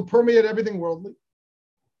 therefore, will permeate everything worldly.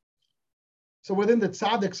 So within the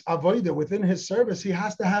tzaddik's avodah, within his service, he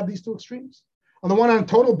has to have these two extremes. On the one hand,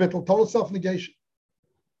 total bittul, total self-negation.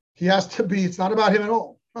 He has to be, it's not about him at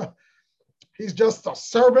all. He's just a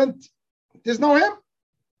servant. There's no him.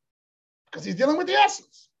 Because he's dealing with the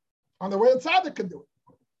essence on the way a tzaddik can do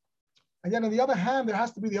it. And yet on the other hand, there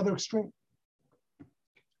has to be the other extreme.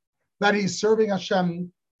 That he's serving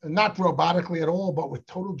Hashem, not robotically at all, but with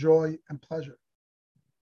total joy and pleasure.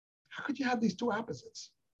 How could you have these two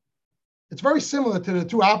opposites? It's very similar to the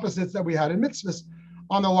two opposites that we had in mitzvahs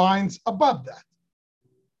on the lines above that.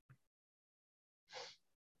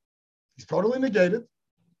 He's totally negated,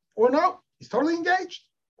 or no, he's totally engaged.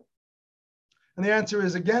 And the answer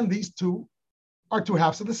is, again, these two are two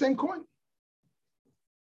halves of the same coin.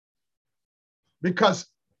 Because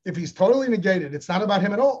if he's totally negated, it's not about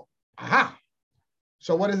him at all. Aha.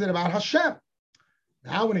 So what is it about Hashem?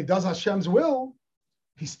 Now when he does Hashem's will,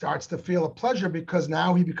 he starts to feel a pleasure because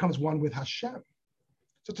now he becomes one with Hashem.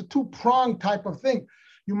 So it's a two-pronged type of thing.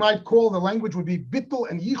 You might call, the language would be bittul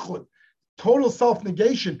and yichud, total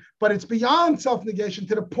self-negation, but it's beyond self-negation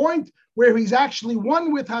to the point where he's actually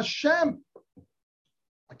one with Hashem.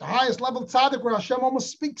 At the highest level tzaddik, where Hashem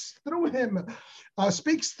almost speaks through him,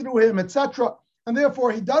 etc. And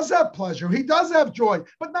therefore he does have pleasure, he does have joy,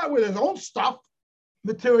 but not with his own stuff,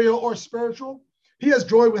 material or spiritual. He has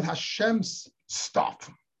joy with Hashem's stuff.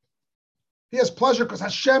 He has pleasure because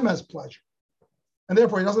Hashem has pleasure. And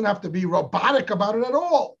therefore he doesn't have to be robotic about it at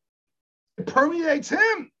all. It permeates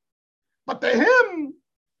him. But the him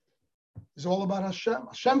is all about Hashem.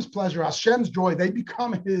 Hashem's pleasure, Hashem's joy, they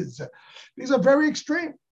become his. These are very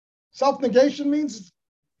extreme. Self-negation means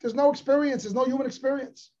there's no experience, there's no human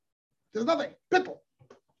experience. There's nothing. Bittul.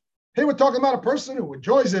 Here we're talking about a person who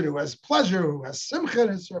enjoys it, who has pleasure, who has simcha in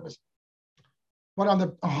his service. But on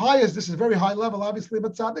the highest, this is very high level, obviously,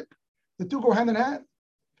 but tzaddik, the two go hand in hand.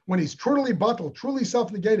 When he's truly batel, truly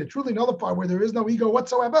self-negated, truly nullified, where there is no ego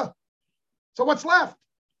whatsoever. So what's left?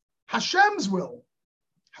 Hashem's will.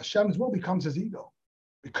 Hashem's will becomes his ego,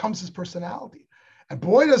 becomes his personality. And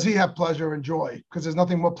boy, does he have pleasure and joy, because there's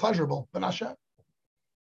nothing more pleasurable than Hashem.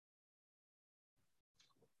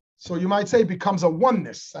 So you might say it becomes a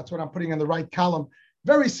oneness. That's what I'm putting in the right column.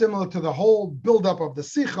 Very similar to the whole buildup of the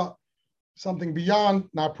Sikha. Something beyond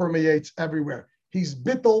now permeates everywhere. He's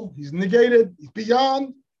bittul, he's negated, he's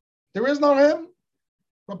beyond. There is no him.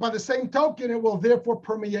 But by the same token, it will therefore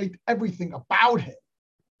permeate everything about him.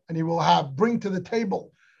 And he will bring to the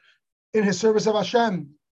table in his service of Hashem.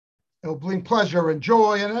 It will bring pleasure and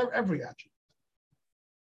joy and every attribute.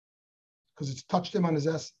 Because it's touched him on his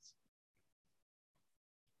essence.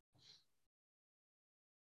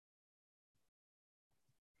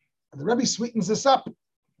 And the Rebbe sweetens this up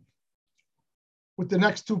with the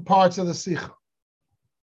next two parts of the Sikha.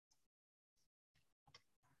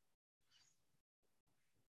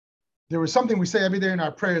 There is something we say every day in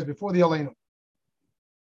our prayers before the Aleinu.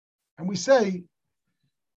 And we say,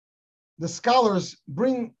 the scholars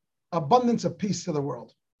bring abundance of peace to the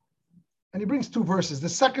world. And he brings two verses. The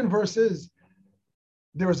second verse is,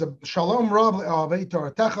 there is a shalom rav le'avei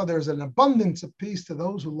Toratecha, there is an abundance of peace to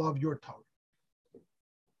those who love your Torah.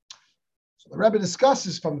 So the Rebbe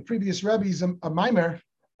discusses from the previous Rebbe's a Maimer,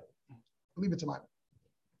 I believe it's a Maimer.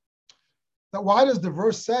 Now, why does the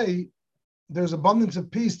verse say there's abundance of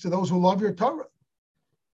peace to those who love your Torah?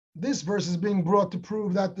 This verse is being brought to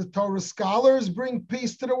prove that the Torah scholars bring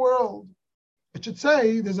peace to the world. It should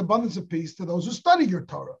say there's abundance of peace to those who study your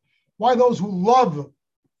Torah. Why those who love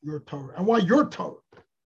your Torah? And why your Torah?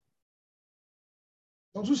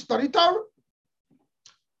 Those who study Torah.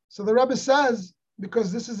 So the Rebbe says,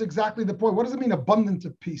 because this is exactly the point. What does it mean, abundance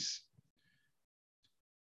of peace?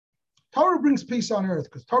 Torah brings peace on earth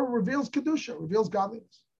because Torah reveals Kedusha, reveals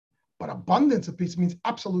godliness. But abundance of peace means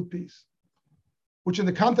absolute peace, which in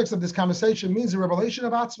the context of this conversation means the revelation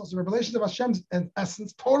of Atzmos, the revelation of Hashem's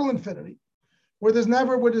essence, total infinity, where there's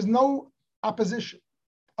no opposition.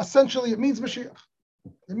 Essentially, it means Mashiach.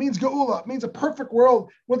 It means Geula. It means a perfect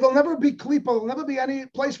world where there'll never be Klippa, there'll never be any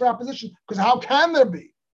place for opposition, because how can there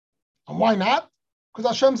be? And why not? because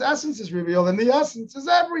Hashem's essence is revealed, and the essence is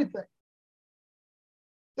everything.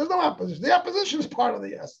 There's no opposition. The opposition is part of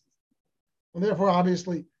the essence. And therefore,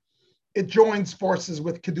 obviously, it joins forces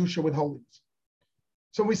with Kedusha, with holiness.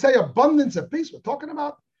 So when we say abundance of peace, we're talking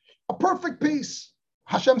about a perfect peace.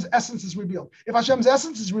 Hashem's essence is revealed. If Hashem's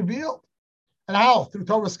essence is revealed, and how? Through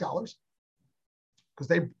Torah scholars,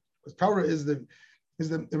 because Torah is the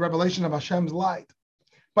revelation of Hashem's light.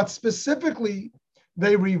 But specifically,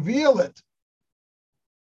 they reveal it.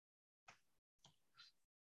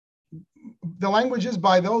 The language is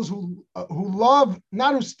by those who love,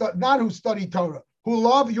 not who study Torah, who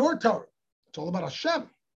love your Torah. It's all about Hashem.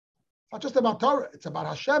 It's not just about Torah. It's about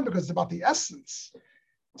Hashem because it's about the essence.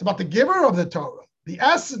 It's about the giver of the Torah, the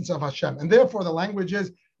essence of Hashem. And therefore, the language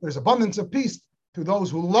is there's abundance of peace to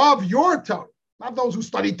those who love your Torah, not those who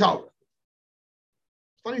study Torah.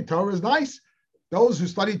 Study Torah is nice. Those who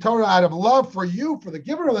study Torah out of love for you, for the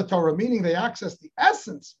giver of the Torah, meaning they access the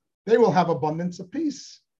essence, they will have abundance of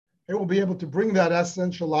peace. They will be able to bring that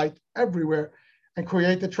essential light everywhere and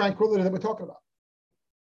create the tranquility that we're talking about,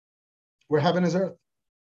 where heaven is earth.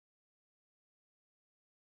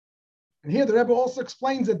 And here the Rebbe also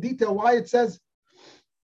explains in detail why it says,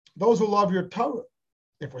 those who love your Torah.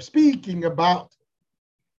 If we're speaking about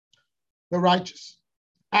the righteous,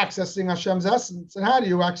 accessing Hashem's essence, and how do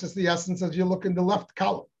you access the essence as you look in the left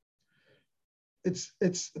column? It's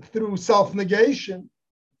through self-negation.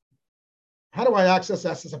 How do I access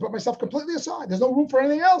essence? I put myself completely aside. There's no room for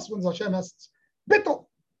anything else when Hashem essence. Bittul.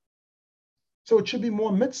 So it should be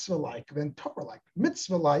more mitzvah-like than Torah-like.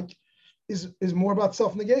 Mitzvah-like is more about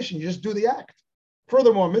self-negation. You just do the act.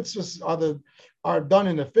 Furthermore, mitzvahs are done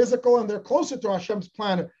in the physical, and they're closer to Hashem's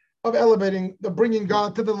plan of elevating, bringing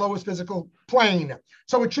God to the lowest physical plane.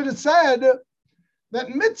 So it should have said that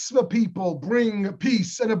mitzvah people bring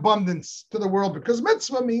peace and abundance to the world, because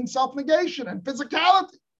mitzvah means self-negation and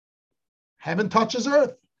physicality. Heaven touches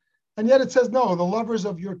earth. And yet it says, no, the lovers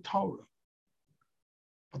of your Torah.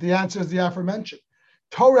 But the answer is the aforementioned.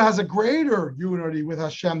 Torah has a greater unity with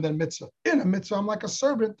Hashem than mitzvah. In a mitzvah, I'm like a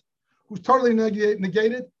servant who's totally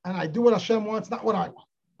negated, and I do what Hashem wants, not what I want.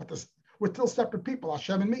 But we're still separate people,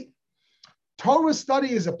 Hashem and me. Torah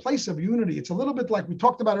study is a place of unity. It's a little bit like we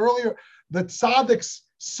talked about earlier, the tzaddik's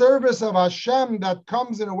service of Hashem that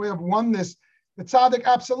comes in a way of oneness. The tzaddik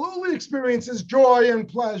absolutely experiences joy and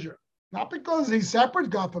pleasure. Not because he's separate,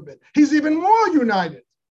 God forbid. He's even more united.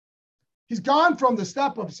 He's gone from the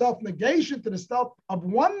step of self-negation to the step of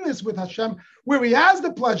oneness with Hashem, where he has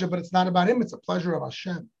the pleasure, but it's not about him, it's a pleasure of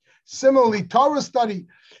Hashem. Similarly, Torah study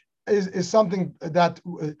is something that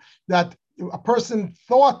a person's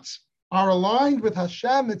thoughts are aligned with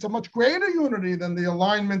Hashem. It's a much greater unity than the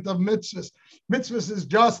alignment of mitzvahs. Mitzvahs is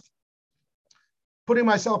just putting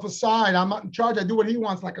myself aside. I'm not in charge. I do what he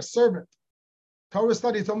wants like a servant. Torah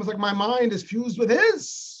study, it's almost like my mind is fused with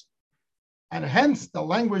his. And hence the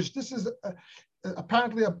language, this is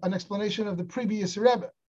apparently an explanation of the previous Rebbe,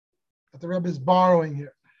 that the Rebbe is borrowing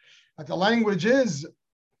here. That the language is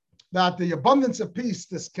that the abundance of peace,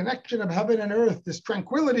 this connection of heaven and earth, this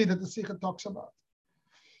tranquility that the Sikha talks about,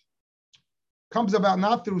 comes about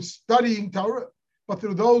not through studying Torah, but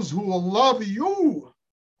through those who will love you,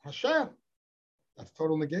 Hashem. That's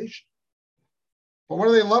total negation. But what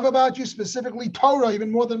do they love about you? Specifically Torah, even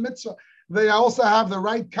more than mitzvah. They also have the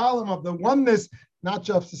right column of the oneness, not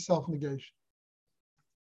just the self-negation.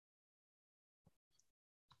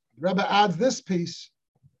 The Rebbe adds this piece.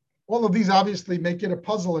 All of these obviously make it a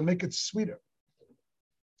puzzle and make it sweeter.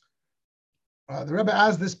 The Rebbe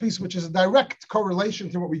adds this piece, which is a direct correlation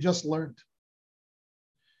to what we just learned.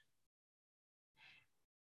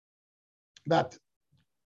 That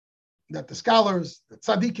the scholars, the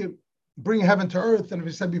tzaddikim, bring heaven to earth, and as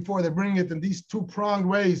we said before, they bring it in these two-pronged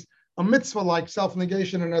ways, a mitzvah-like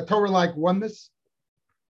self-negation and a Torah-like oneness.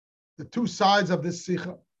 The two sides of this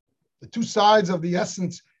sikha, the two sides of the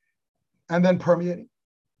essence, and then permeating.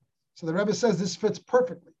 So the Rebbe says this fits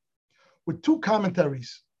perfectly with two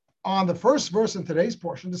commentaries on the first verse in today's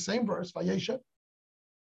portion, the same verse, Vayeshev.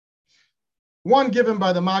 One given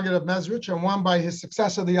by the Maggid of Mezrich and one by his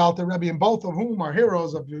successor, the Alter Rebbe, and both of whom are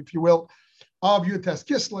heroes of, if you will, of Yutes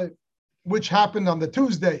Kislev, which happened on the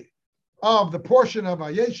Tuesday of the portion of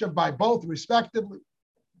Vayeshev by both respectively,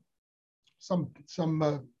 some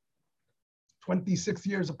 26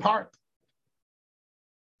 years apart.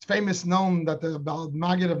 It's famous known that the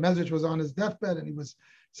Maggid of Mezrich was on his deathbed and he was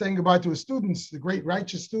saying goodbye to his students, the great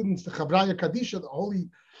righteous students, the Chavraya Kadisha, the holy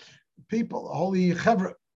people, the holy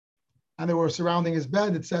Chevra, and they were surrounding his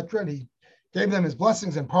bed, etc. And he gave them his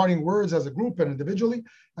blessings and parting words as a group and individually.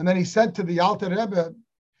 And then he said to the Alter Rebbe,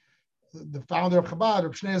 the founder of Chabad,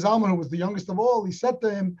 Reb Shneur Zalman, who was the youngest of all, he said to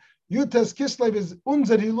him, Yutes Kislev is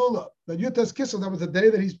unser Hilula. That Yutes Kislev, that was the day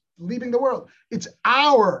that he's leaving the world. It's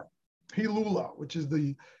our Hilula, which is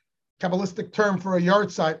the Kabbalistic term for a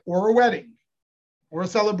yahrzeit or a wedding or a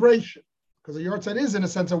celebration. Because a yahrzeit is, in a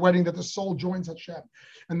sense, a wedding that the soul joins Hashem.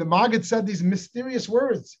 And the Maggid said these mysterious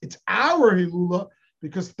words. It's our Hilula,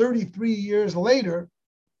 because 33 years later,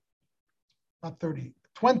 not 30,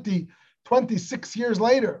 20, 26 years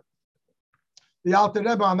later, the Alter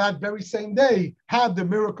Rebbe on that very same day had the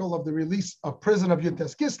miracle of the release of prison of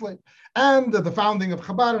Yutes Kislev and the founding of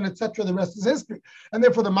Chabad, and etc. The rest is history. And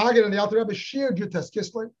therefore the Maggid and the Alter Rebbe shared Yutes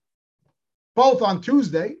Kislev, both on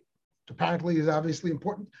Tuesday, which apparently is obviously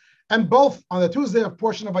important, and both on the Tuesday of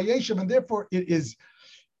portion of Vayeshev, and therefore it is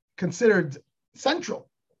considered central,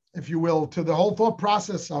 if you will, to the whole thought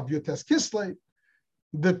process of Yutes Kislev,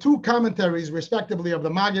 the two commentaries, respectively, of the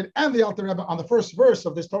Maggid and the Alter Rebbe on the first verse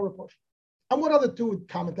of this Torah portion. And what other two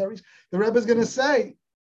commentaries? The Rebbe is going to say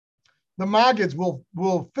the Maggids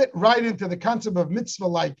will fit right into the concept of mitzvah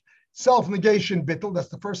like self-negation bittul. That's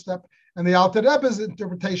the first step. And the Alter Rebbe's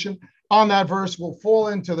interpretation on that verse will fall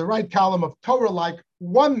into the right column of Torah-like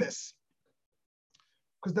oneness.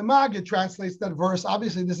 Because the Maggid translates that verse.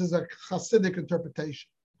 Obviously, this is a Hasidic interpretation.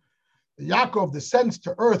 Yaakov descends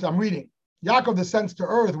to earth. I'm reading. Yaakov descends to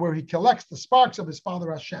earth where he collects the sparks of his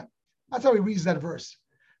father Hashem. That's how he reads that verse.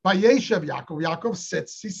 Vayeshev Yaakov, Yaakov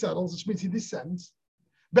sits, he settles, which means he descends.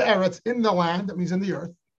 Be'eretz, in the land, that means in the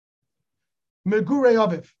earth. Megurei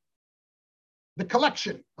Aviv, the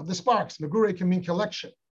collection of the sparks. Megurei can mean collection,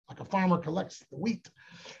 like a farmer collects the wheat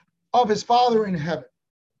of his father in heaven.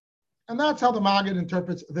 And that's how the Maggid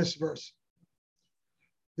interprets this verse.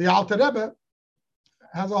 The Alter Rebbe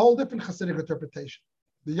has a whole different Hasidic interpretation.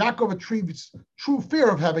 The Yaakov attributes true fear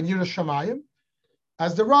of heaven, Yiras Shamayim,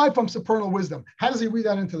 as derived from supernal wisdom. How does he read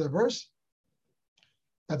that into the verse?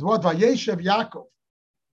 That's what Vayeshev Yaakov,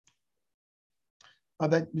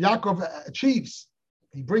 that Yaakov achieves.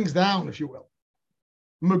 He brings down, if you will.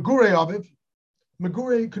 Megurei Aviv.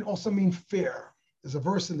 Megurei can also mean fear. There's a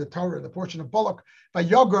verse in the Torah, in the portion of Balak,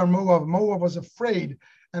 Vayagar Moav. Moav was afraid,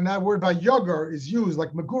 and that word Vayagar is used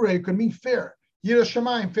like Megurei could mean fear. Yiras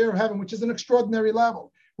Shamayim, fear of heaven, which is an extraordinary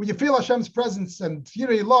level. When you feel Hashem's presence and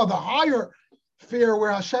Yirei Allah, the higher fear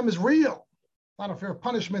where Hashem is real, not a fear of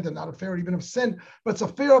punishment and not a fear even of sin, but it's a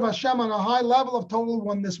fear of Hashem on a high level of total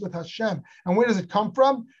oneness with Hashem. And where does it come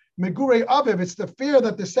from? Megurei Aviv, it's the fear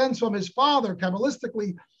that descends from his father.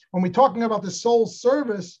 Kabbalistically, when we're talking about the soul's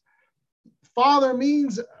service, father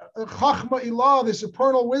means Chachma Ilah, the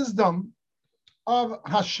supernal wisdom of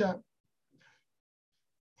Hashem.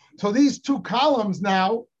 So these two columns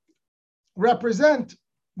now represent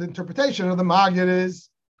the interpretation of the Maggid is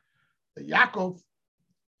that Yaakov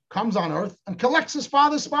comes on earth and collects his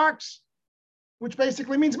father's sparks, which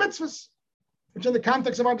basically means mitzvahs, which in the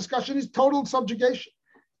context of our discussion is total subjugation.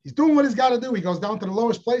 He's doing what he's got to do. He goes down to the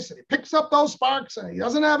lowest place and he picks up those sparks and he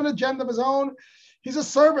doesn't have an agenda of his own. He's a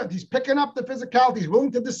servant. He's picking up the physicality. He's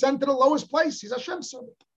willing to descend to the lowest place. He's Hashem's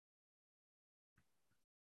servant.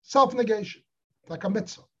 Self-negation, like a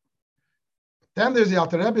mitzvah. Then there's the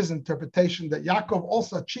Alter Rebbe's interpretation that Yaakov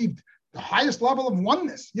also achieved the highest level of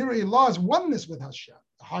oneness. Yirei Allah is oneness with Hashem,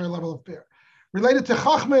 the higher level of fear. Related to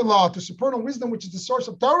Chachmei Allah, to supernal wisdom, which is the source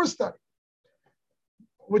of Torah study,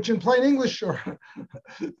 which in plain English, or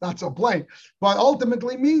not so plain, but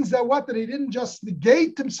ultimately means that what? That he didn't just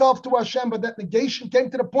negate himself to Hashem, but that negation came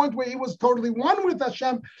to the point where he was totally one with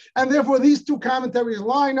Hashem. And therefore these two commentaries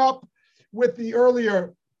line up with the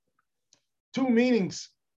earlier two meanings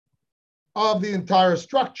of the entire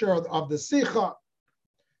structure of the Sikha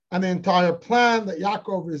and the entire plan that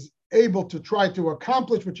Yaakov is able to try to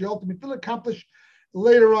accomplish, which he ultimately will accomplish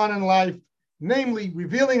later on in life, namely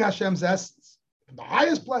revealing Hashem's essence in the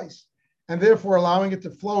highest place, and therefore allowing it to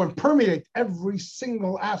flow and permeate every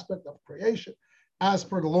single aspect of creation, as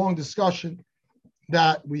per the long discussion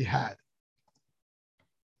that we had.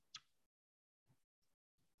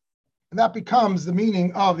 And that becomes the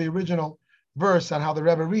meaning of the original verse and how the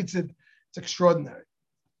Rebbe reads it. It's extraordinary.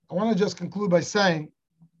 I want to just conclude by saying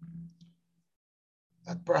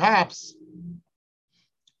that perhaps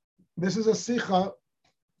this is a sikha.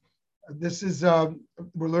 This is,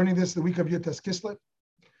 we're learning this the week of Yutes Kislev.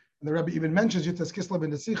 And the Rebbe even mentions Yutes Kislev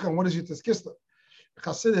in the sikha. And what is Yutes Kislev?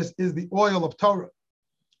 Chassidus is the oil of Torah.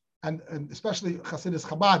 And especially Chassidus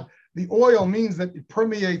Chabad, the oil means that it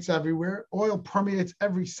permeates everywhere. Oil permeates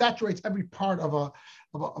saturates every part of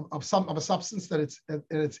a substance that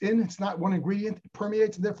it's in. It's not one ingredient. It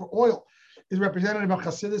permeates, and therefore oil is representative of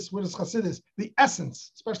Chassidus. What is Chassidus? The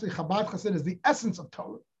essence, especially Chabad Chassidus, the essence of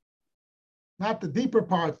Torah. not the deeper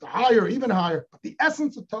parts, the higher, even higher, but the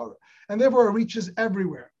essence of Torah. And therefore it reaches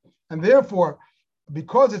everywhere. And therefore,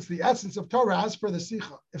 because it's the essence of Torah, as per the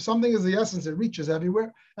Sikha, if something is the essence, it reaches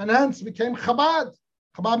everywhere. And hence it became Chabad.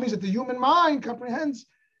 Chabad means that the human mind comprehends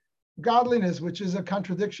godliness, which is a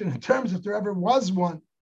contradiction in terms if there ever was one.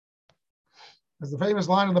 As the famous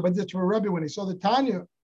line of the Baditcher Rebbe, when he saw the Tanya,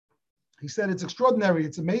 he said, it's extraordinary,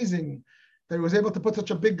 it's amazing that he was able to put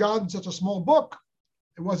such a big God in such a small book.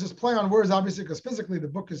 It was just play on words, obviously, because physically the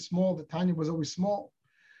book is small. The Tanya was always small.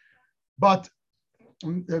 But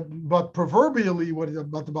proverbially, what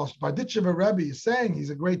about the Baditcher Rebbe is saying, he's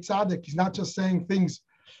a great tzaddik. He's not just saying things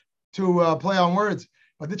to play on words.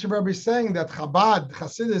 Baditcher Rebbe is saying that Chabad,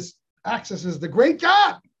 Hasidus, accesses the great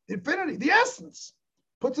God, infinity, the essence,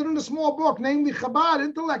 puts it in a small book, namely Chabad,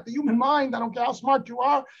 intellect, the human mind. I don't care how smart you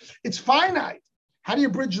are. It's finite. How do you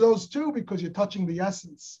bridge those two? Because you're touching the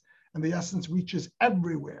essence, and the essence reaches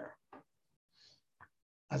everywhere.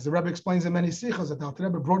 As the Rebbe explains in many sichos, that the Alter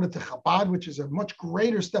Rebbe brought it to Chabad, which is a much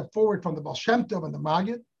greater step forward from the Baal Shem Tov and the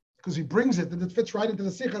Maggid, because he brings it, and it fits right into the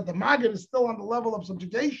sicha. The Maggid is still on the level of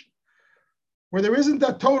subjugation, where there isn't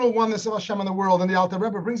that total oneness of Hashem in the world, and the Alter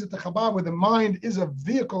Rebbe brings it to Chabad, where the mind is a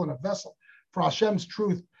vehicle and a vessel for Hashem's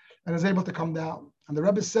truth, and is able to come down. And the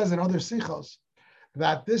Rebbe says in other sichos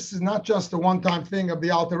that this is not just a one-time thing of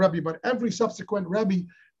the Alter Rebbe, but every subsequent Rebbe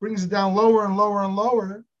brings it down lower and lower and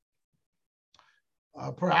lower.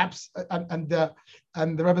 Perhaps, and the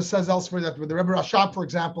Rebbe says elsewhere that with the Rebbe Rashab, for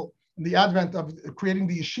example, in the advent of creating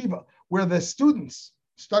the yeshiva, where the students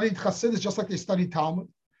studied Chassidus just like they studied Talmud,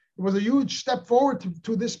 it was a huge step forward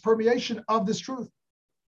to this permeation of this truth.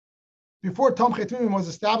 Before Tomchei Tmimim was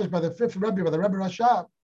established by the fifth Rebbe, by the Rebbe Rashab,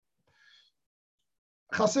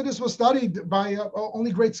 Chassidus was studied by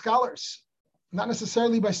only great scholars, not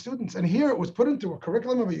necessarily by students. And here it was put into a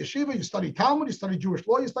curriculum of a yeshiva. You study Talmud, you study Jewish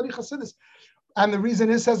law, you study Chassidus. And the reason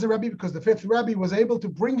is, says the Rebbe, because the fifth Rebbe was able to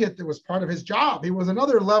bring it. It was part of his job. He was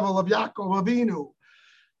another level of Yaakov Avinu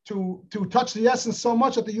to touch the essence so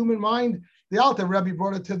much that the human mind, the Alter Rebbe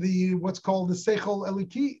brought it to the what's called the Seichel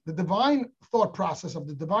Eliki, the divine thought process of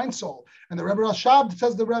the divine soul. And the Rebbe Rashab,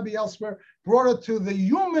 says the Rebbe elsewhere, brought it to the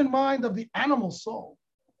human mind of the animal soul,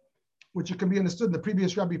 which it can be understood. And the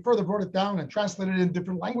previous Rebbe further brought it down and translated it in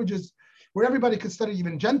different languages where everybody could study,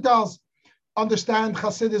 even Gentiles understand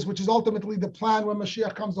Chassidus, which is ultimately the plan when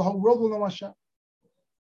Mashiach comes, the whole world will know Hashem.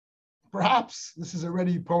 Perhaps this is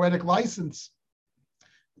already poetic license.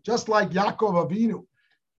 Just like Yaakov Avinu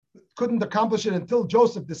couldn't accomplish it until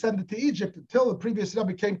Joseph descended to Egypt, until the previous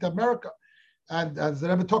Rebbe came to America. And as the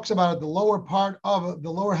Rebbe talks about it, the lower part of the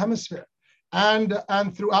lower hemisphere. And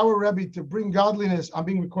through our Rebbe to bring godliness, I'm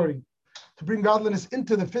being recording, to bring godliness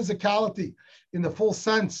into the physicality in the full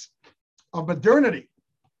sense of modernity.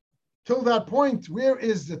 Till that point, where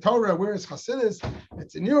is the Torah? Where is Hasidus?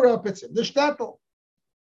 It's in Europe, it's in the shtetl.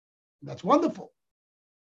 That's wonderful.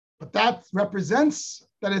 But that represents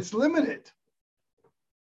that it's limited.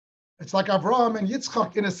 It's like Avraham and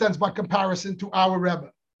Yitzchak, in a sense, by comparison to our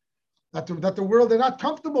Rebbe. That the world, they're not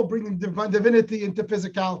comfortable bringing divinity into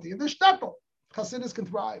physicality. In the shtetl, Hasidus can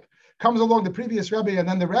thrive. Comes along the previous Rebbe and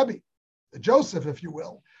then the Rebbe, the Joseph, if you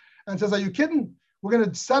will, and says, are you kidding? We're going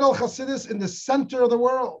to settle Hasidus in the center of the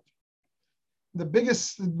world, the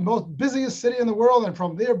biggest, most busiest city in the world, and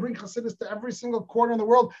from there bring Hasidus to every single corner in the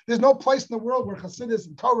world. There's no place in the world where Hasidus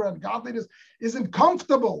and Torah and godliness isn't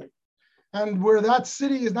comfortable, and where that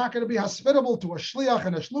city is not going to be hospitable to a shliach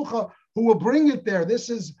and a shlucha who will bring it there. This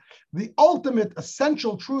is the ultimate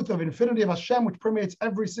essential truth of infinity of Hashem, which permeates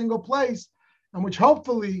every single place, and which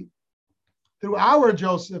hopefully, through our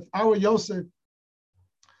Joseph, our Yosef,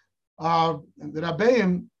 the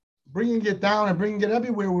Rabbeim, bringing it down and bringing it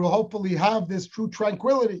everywhere, we'll hopefully have this true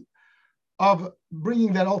tranquility of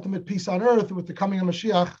bringing that ultimate peace on earth with the coming of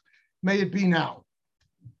Mashiach. May it be now.